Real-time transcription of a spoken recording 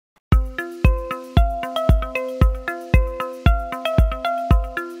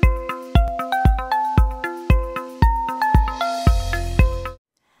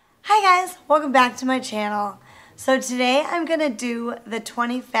welcome back to my channel. So today I'm going to do the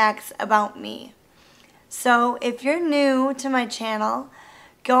 20 facts about me. So if you're new to my channel,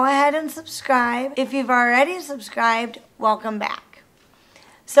 go ahead and subscribe. If you've already subscribed, welcome back.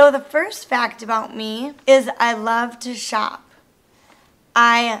 So the first fact about me is I love to shop.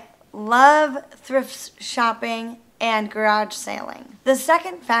 I love thrift shopping and garage sailing. The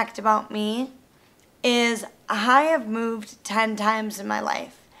second fact about me is I have moved 10 times in my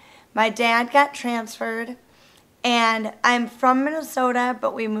life. My dad got transferred, and I'm from Minnesota,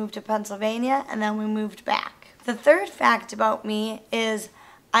 but we moved to Pennsylvania, and then we moved back. The third fact about me is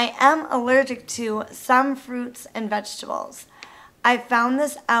I am allergic to some fruits and vegetables. I found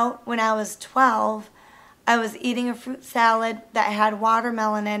this out when I was 12. I was eating a fruit salad that had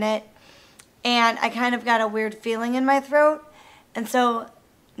watermelon in it, and I kind of got a weird feeling in my throat, and so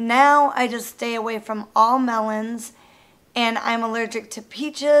now I just stay away from all melons, and I'm allergic to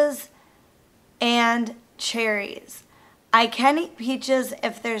peaches and cherries. I can eat peaches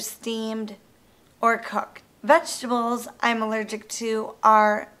if they're steamed or cooked. Vegetables I'm allergic to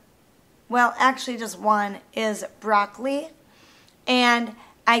are, well, actually just one is broccoli, and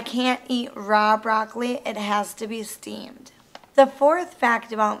I can't eat raw broccoli. It has to be steamed. The fourth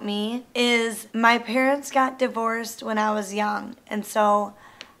fact about me is my parents got divorced when I was young, and so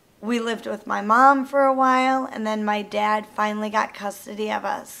we lived with my mom for a while, and then my dad finally got custody of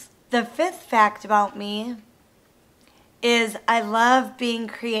us. The fifth fact about me is I love being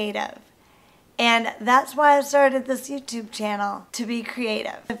creative. And that's why I started this YouTube channel, to be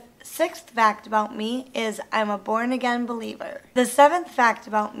creative. The sixth fact about me is I'm a born-again believer. The seventh fact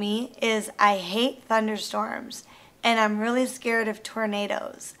about me is I hate thunderstorms, and I'm really scared of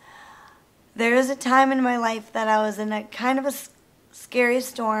tornadoes. There is a time in my life that I was in a kind of a scary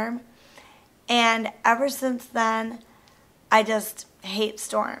storm, and ever since then I just hate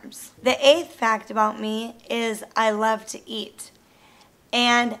storms. The eighth fact about me is I love to eat,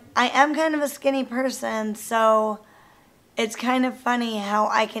 and I am kind of a skinny person, so it's kind of funny how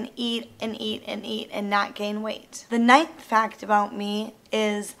I can eat and eat and eat and not gain weight. The ninth fact about me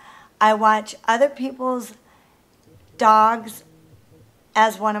is I watch other people's dogs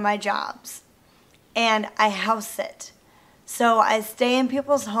as one of my jobs, and I house sit. So I stay in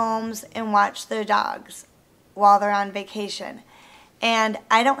people's homes and watch their dogs while they're on vacation. And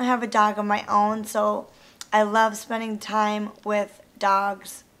I don't have a dog of my own, so I love spending time with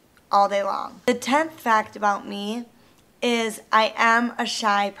dogs all day long. The 10th fact about me is I am a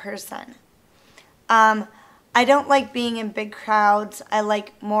shy person. I don't like being in big crowds. I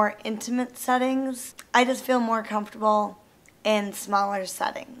like more intimate settings. I just feel more comfortable in smaller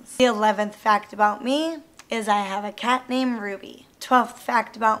settings. The 11th fact about me is I have a cat named Ruby. 12th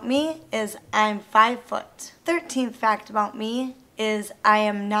fact about me is I'm 5 foot. 13th fact about me is I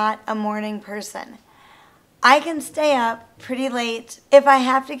am not a morning person. I can stay up pretty late. If I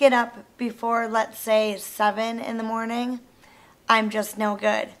have to get up before, let's say, 7 in the morning, I'm just no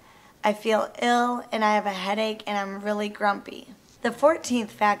good. I feel ill and I have a headache and I'm really grumpy. The 14th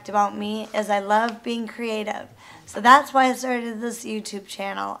fact about me is I love being creative. So that's why I started this YouTube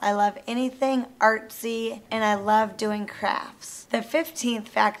channel. I love anything artsy and I love doing crafts. The 15th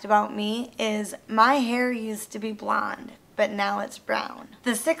fact about me is my hair used to be blonde, but now it's brown.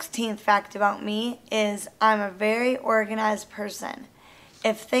 The 16th fact about me is I'm a very organized person.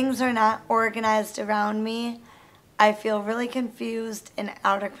 If things are not organized around me, I feel really confused and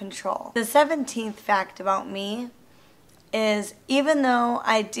out of control. The 17th fact about me is even though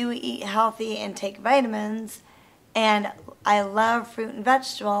I do eat healthy and take vitamins, and I love fruit and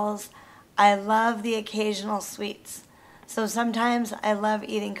vegetables, I love the occasional sweets. So sometimes I love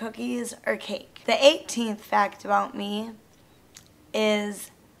eating cookies or cake. The 18th fact about me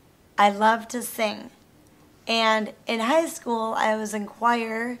is I love to sing. And in high school, I was in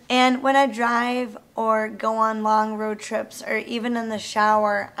choir, and when I drive or go on long road trips or even in the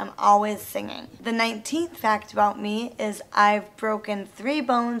shower, I'm always singing. The 19th fact about me is I've broken 3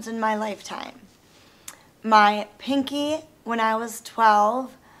 bones in my lifetime. My pinky when I was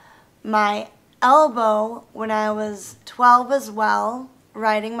 12, my elbow when I was 12 as well,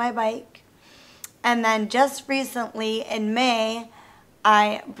 riding my bike, and then just recently in May,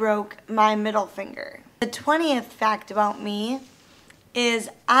 I broke my middle finger. The 20th fact about me is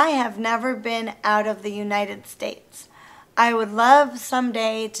I have never been out of the United States. I would love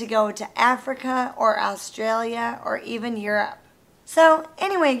someday to go to Africa or Australia or even Europe. So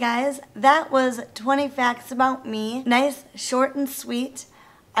anyway guys, that was 20 facts about me. Nice, short and sweet.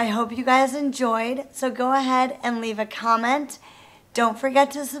 I hope you guys enjoyed. So go ahead and leave a comment. Don't forget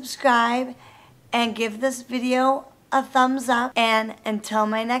to subscribe and give this video a thumbs up, and until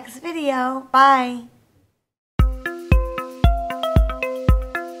my next video, bye!